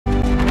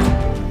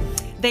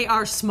They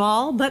are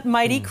small but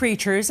mighty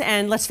creatures,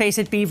 and let's face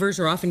it, beavers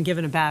are often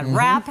given a bad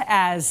rap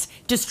as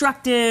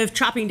destructive,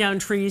 chopping down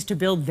trees to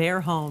build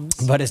their homes.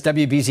 But as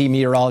WBZ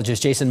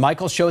meteorologist Jason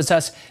Mikell shows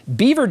us,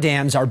 beaver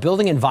dams are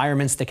building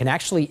environments that can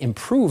actually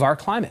improve our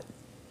climate.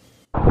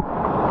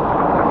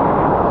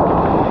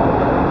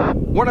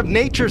 One of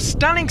nature's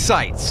stunning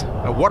sights,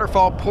 a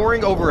waterfall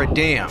pouring over a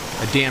dam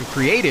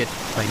created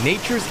by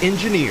nature's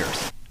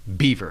engineers,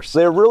 beavers.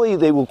 They're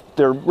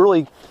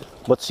really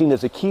what's seen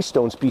as a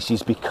keystone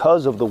species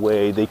because of the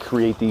way they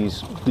create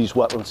these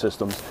wetland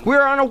systems.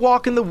 We're on a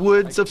walk in the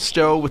woods of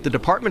Stowe with the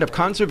Department of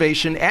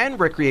Conservation and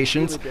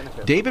Recreation's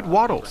David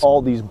Wattles.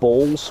 All these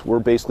bowls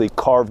were basically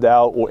carved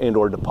out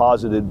or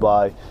deposited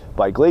by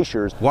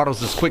glaciers.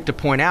 Wattles is quick to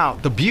point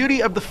out the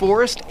beauty of the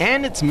forest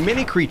and its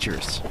many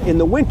creatures. In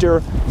the winter,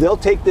 they'll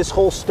take this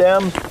whole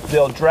stem,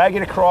 they'll drag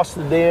it across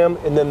the dam,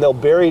 and then they'll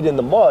bury it in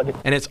the mud.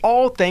 And it's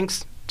all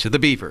thanks to the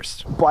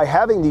beavers. By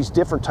having these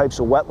different types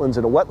of wetlands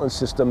in a wetland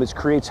system, it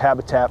creates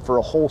habitat for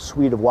a whole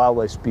suite of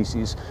wildlife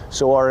species.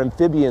 So our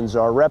amphibians,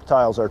 our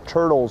reptiles, our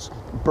turtles,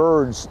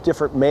 birds,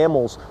 different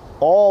mammals,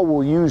 all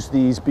will use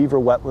these beaver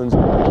wetlands.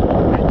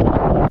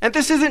 And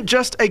this isn't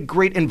just a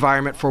great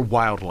environment for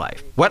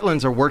wildlife.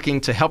 Wetlands are working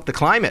to help the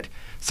climate,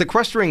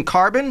 sequestering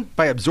carbon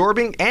by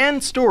absorbing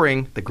and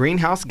storing the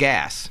greenhouse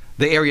gas.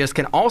 The areas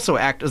can also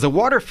act as a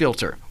water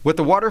filter. With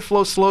the water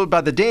flow slowed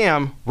by the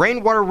dam,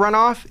 rainwater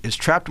runoff is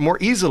trapped more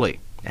easily,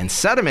 and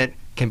sediment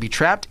can be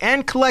trapped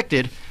and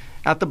collected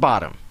at the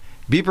bottom.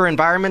 Beaver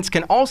environments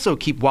can also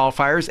keep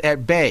wildfires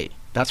at bay.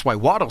 That's why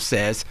Waddle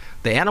says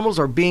the animals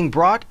are being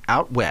brought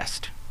out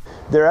west.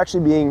 They're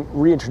actually being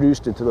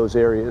reintroduced into those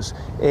areas,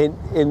 and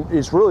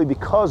it's really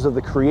because of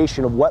the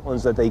creation of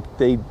wetlands that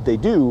they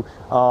do.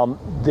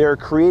 They're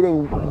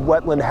creating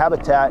wetland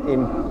habitat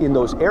in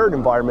those arid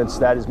environments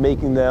that is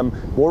making them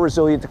more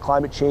resilient to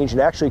climate change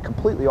and actually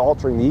completely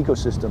altering the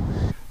ecosystem.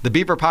 The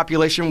beaver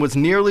population was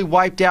nearly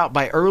wiped out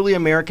by early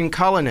American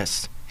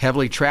colonists,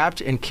 heavily trapped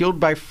and killed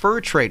by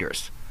fur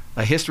traders,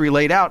 a history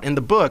laid out in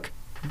the book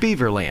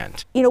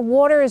Beaverland. You know,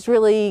 water is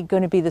really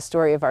going to be the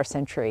story of our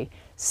century.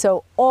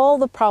 So all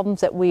the problems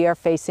that we are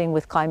facing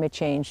with climate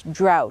change,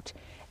 drought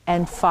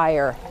and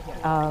fire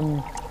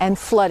and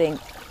flooding,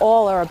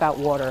 all are about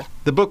water.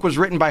 The book was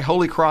written by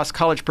Holy Cross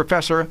College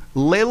professor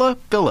Layla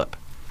Phillip,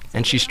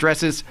 and she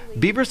stresses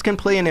beavers can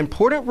play an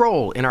important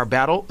role in our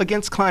battle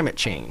against climate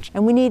change.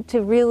 And we need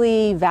to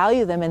really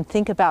value them and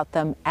think about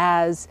them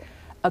as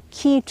a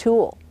key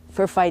tool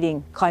for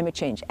fighting climate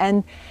change.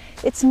 And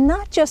it's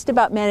not just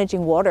about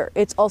managing water,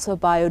 it's also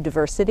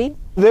biodiversity.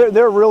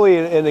 They're really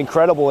an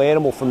incredible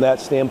animal from that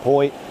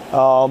standpoint,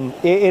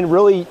 and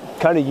really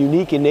kind of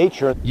unique in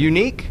nature.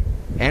 Unique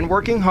and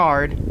working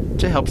hard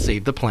to help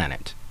save the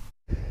planet.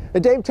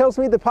 Dave tells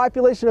me the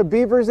population of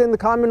beavers in the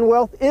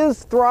Commonwealth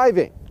is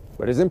thriving.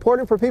 But it's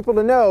important for people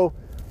to know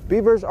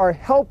beavers are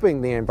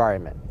helping the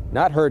environment,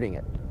 not hurting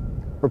it.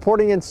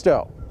 Reporting in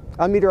Stowe,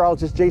 I'm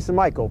meteorologist Jason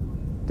Mikell,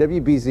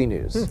 WBZ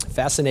News.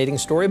 Fascinating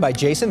story by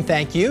Jason.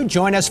 Thank you.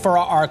 Join us for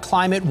our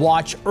Climate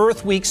Watch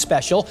Earth Week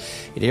special.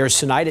 It airs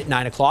tonight at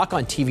 9 o'clock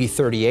on TV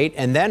 38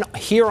 and then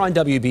here on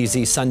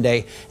WBZ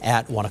Sunday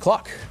at 1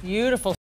 o'clock. Beautiful.